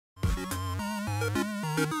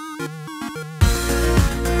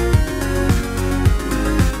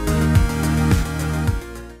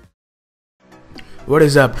What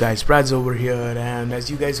is up, guys? Brad's over here, and as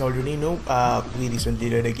you guys already know, we recently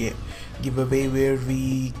did a giveaway where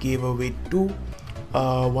we gave away two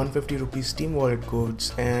 150 rupees Steam wallet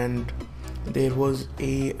codes, and there was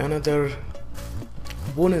another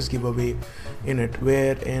bonus giveaway in it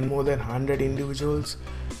wherein more than 100 individuals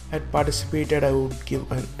had participated. I would give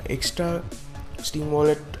an extra Steam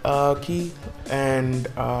wallet key, and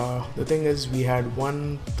the thing is, we had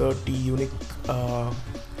 130 unique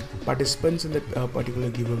participants in that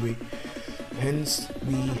particular giveaway. Hence,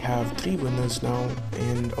 we have 3 winners now,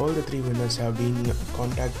 and all the 3 winners have been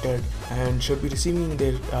contacted and should be receiving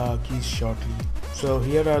their keys shortly. So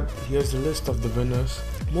here's the list of the winners.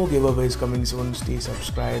 More giveaways coming soon. Stay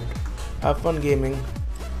subscribed. Have fun gaming.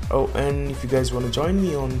 Oh, and if you guys want to join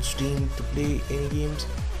me on Steam to play any games,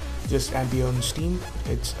 just add me on Steam.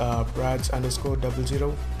 It's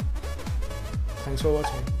Brads_00. Thanks for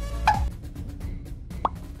watching.